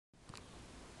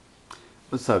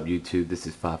What's up, YouTube? This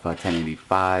is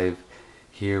Fafa1085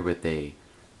 here with a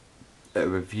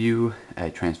review, a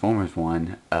Transformers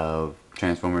one of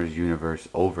Transformers Universe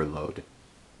Overload.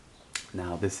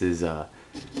 Now this is some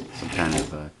kind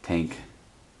of a tank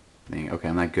thing. Okay,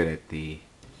 I'm not good at the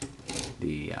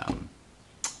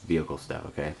vehicle stuff.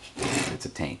 Okay, it's a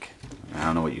tank. I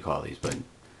don't know what you call these, but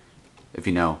if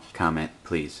you know, comment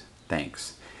please.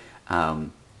 Thanks. But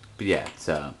yeah, it's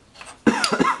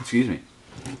excuse me.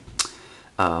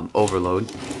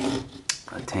 Overload,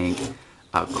 a tank,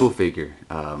 cool figure.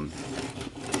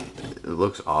 It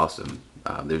looks awesome.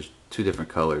 There's two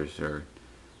different colors, or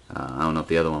I don't know if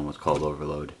the other one was called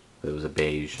Overload. It was a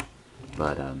beige,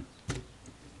 but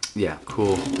yeah,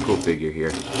 cool figure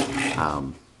here. A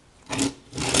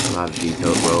lot of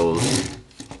detailed rolls,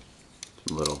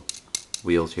 some little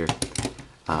wheels here.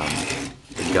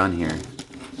 The gun here,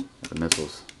 the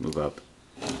missiles move up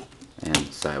and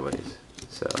sideways,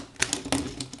 so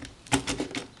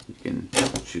you can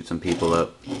shoot some people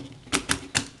up.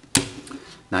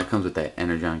 Now it comes with that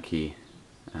Energon key,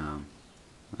 and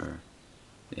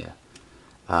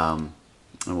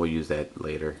we'll use that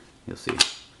later. You'll see.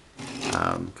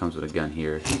 Comes with a gun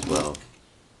here as well.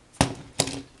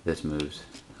 This moves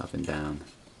up and down.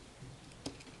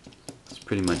 That's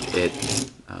pretty much it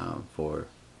for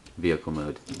vehicle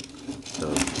mode.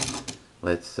 So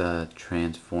let's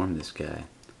transform this guy.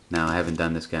 Now I haven't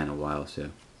done this guy in a while, so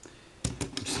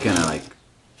I'm just gonna like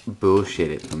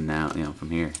bullshit it from now, from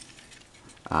here.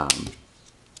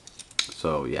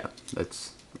 So yeah,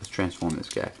 let's transform this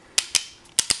guy.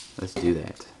 Let's do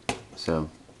that. So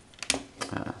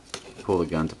pull the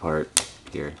guns apart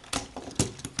here.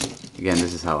 Again,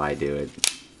 this is how I do it.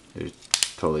 There's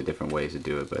totally different ways to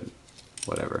do it, but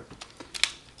whatever.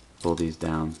 Pull these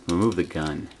down. Remove the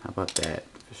gun. How about that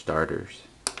for starters?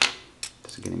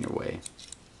 Doesn't get in your way.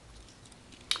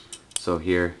 So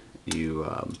here you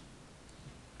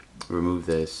remove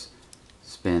this,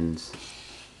 spins,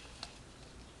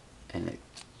 and it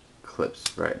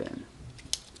clips right in.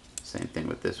 Same thing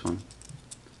with this one.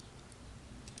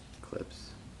 Clips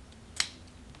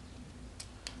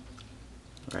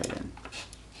right in.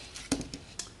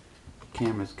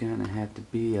 Camera's gonna have to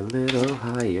be a little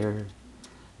higher.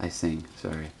 I sing,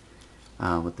 sorry.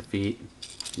 With the feet,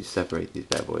 you separate these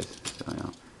bad boys.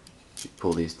 So you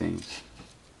pull these things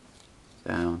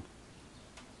down.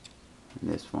 And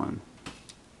this one,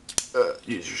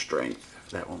 use your strength.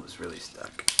 That one was really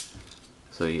stuck.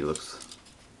 So he looks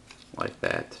like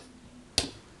that.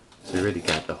 So we already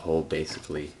got the whole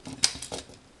basically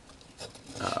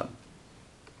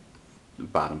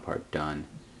bottom part done.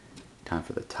 Time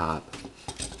for the top.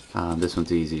 This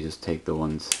one's easy. Just take the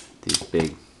ones, these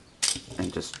big,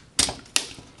 and just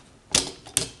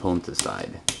pull them to the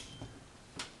side.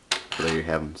 So there you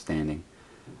have him standing.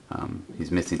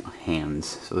 He's missing hands,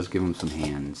 so let's give him some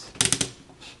hands.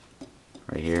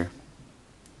 Right here,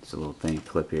 it's a little thing,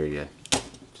 clip here, you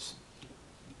just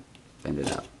bend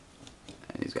it up,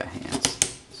 and he's got hands.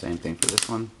 Same thing for this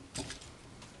one.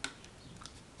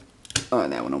 Oh,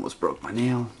 that one almost broke my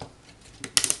nail.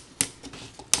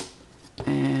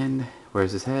 And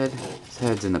where's his head? His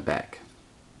head's in the back.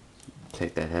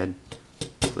 Take that head,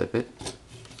 flip it,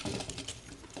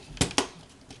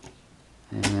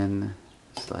 and then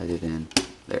slide it in.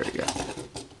 There we go.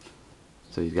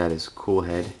 So he's got his cool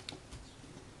head.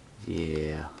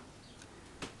 Yeah.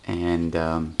 And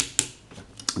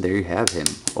there you have him,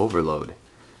 Overload.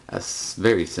 That's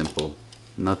very simple.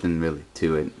 Nothing really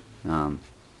to it. I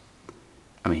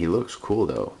mean, he looks cool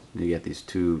though. You got these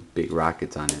two big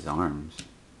rockets on his arms,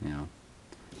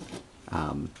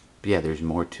 But yeah, there's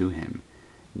more to him.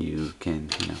 You can,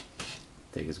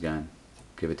 take his gun,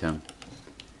 give it to him.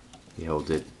 He holds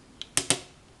it.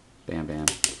 Bam, bam.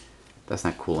 That's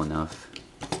not cool enough.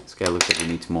 This guy looks like he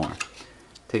needs more.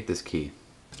 Take this key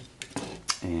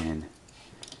and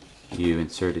you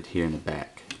insert it here in the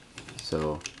back.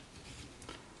 So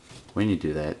when you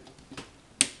do that,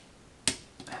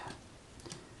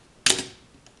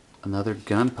 another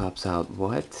gun pops out.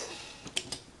 What?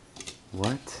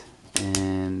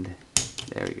 And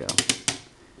there we go.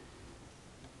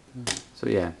 So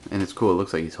yeah, and it's cool. It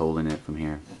looks like he's holding it from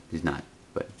here. He's not,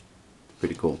 but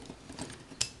pretty cool.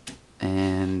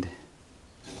 And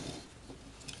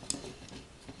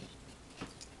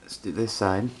let's do this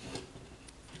side.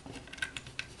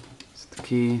 It's the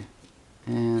key,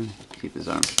 and keep his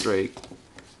arm straight.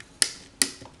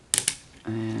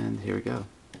 And here we go.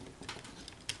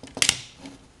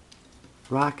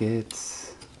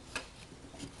 Rockets.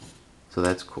 So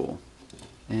that's cool.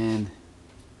 And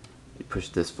you push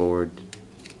this forward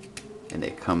and they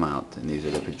come out, and these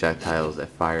are the projectiles that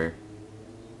fire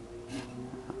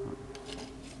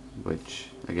which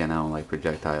again I don't like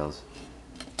projectiles,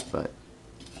 but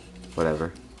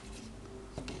whatever.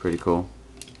 Pretty cool.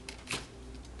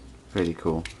 Pretty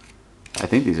cool. I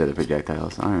think these are the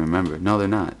projectiles. I don't remember. No, they're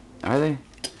not. Are they?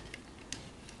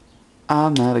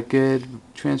 I'm not a good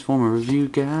Transformer review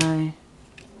guy.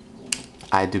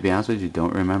 To be honest with you,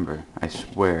 don't remember. I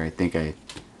swear,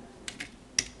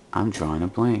 I'm drawing a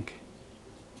blank.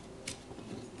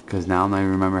 Because now I'm not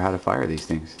even remember how to fire these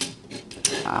things.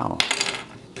 Ow.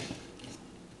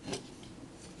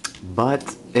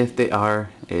 But if they are,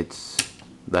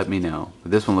 let me know.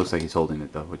 But this one looks like he's holding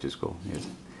it though, which is cool.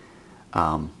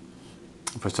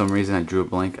 For some reason I drew a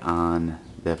blank on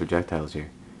the projectiles here.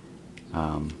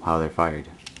 How they're fired.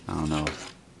 I don't know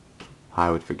how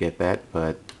I would forget that,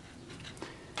 but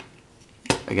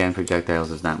again,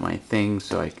 projectiles is not my thing,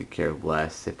 so I could care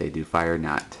less if they do fire or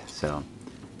not. So,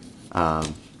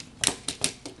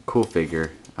 cool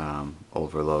figure,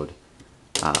 Overload.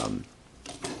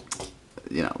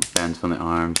 You know, bends from the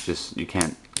arms. Just, you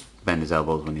can't bend his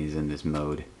elbows when he's in this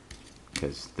mode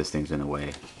because this thing's in the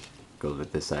way. Goes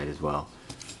with this side as well.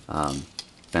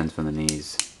 Bends from the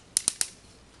knees.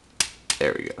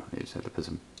 There we go. You just have to put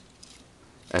some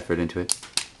effort into it.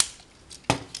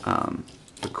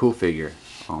 A cool figure.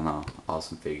 Oh no,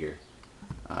 awesome figure.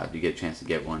 If you get a chance to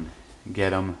get one, get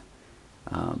them.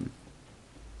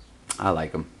 I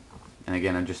like them. And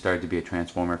again, I just started to be a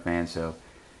Transformer fan, so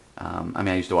I mean,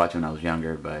 I used to watch when I was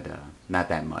younger, but not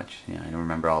that much. You know, I don't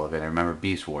remember all of it. I remember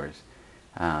Beast Wars.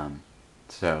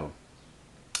 So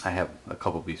I have a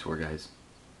couple Beast War guys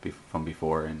from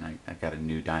before, and I got a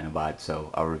new Dinobot,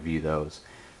 so I'll review those.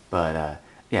 But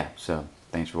yeah, so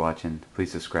thanks for watching.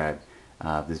 Please subscribe.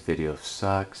 This video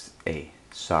sucks. Hey,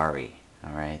 sorry.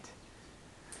 Alright?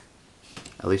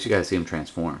 At least you guys see him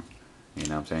transform. You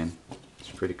know what I'm saying? It's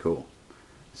pretty cool.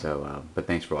 So, but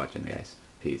thanks for watching, guys.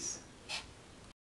 Peace.